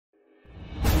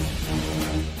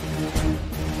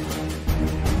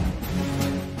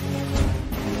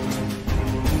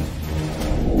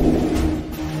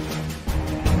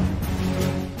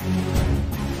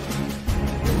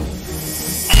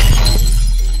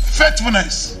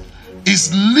faithfulness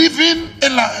is living a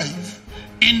life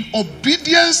in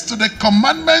obedience to the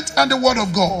commandment and the word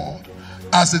of God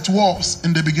as it was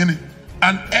in the beginning.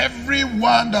 And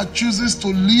everyone that chooses to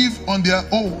live on their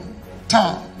own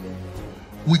term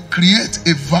will create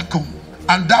a vacuum,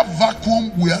 and that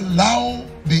vacuum will allow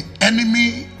the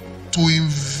enemy to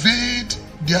invade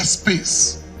their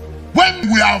space.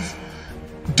 When we have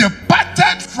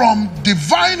departed from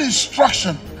divine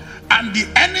instruction and the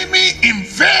enemy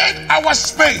invade our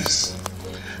space,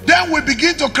 then we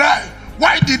begin to cry,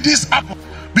 why did this happen?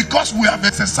 Because we have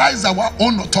exercised our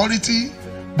own authority,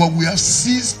 but we have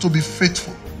ceased to be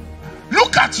faithful.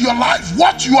 Look at your life,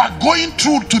 what you are going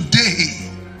through today.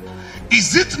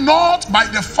 Is it not by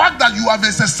the fact that you have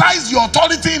exercised your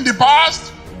authority in the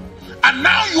past, and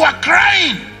now you are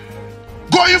crying,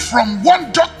 going from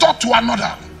one doctor to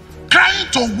another, crying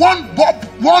to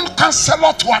one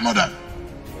counselor to another?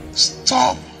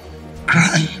 Stop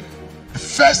crying.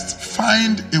 First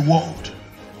find a word,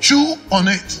 chew on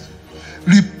it,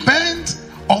 repent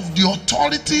of the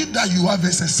authority that you have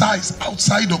exercised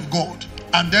outside of God,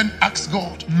 and then ask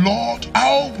God, Lord,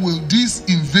 how will this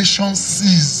invasion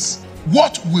cease?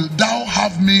 What will thou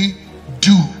have me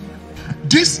do?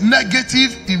 This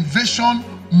negative invasion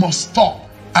must stop.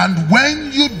 And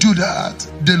when you do that,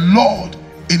 the Lord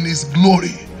in his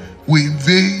glory will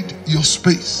invade your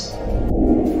space.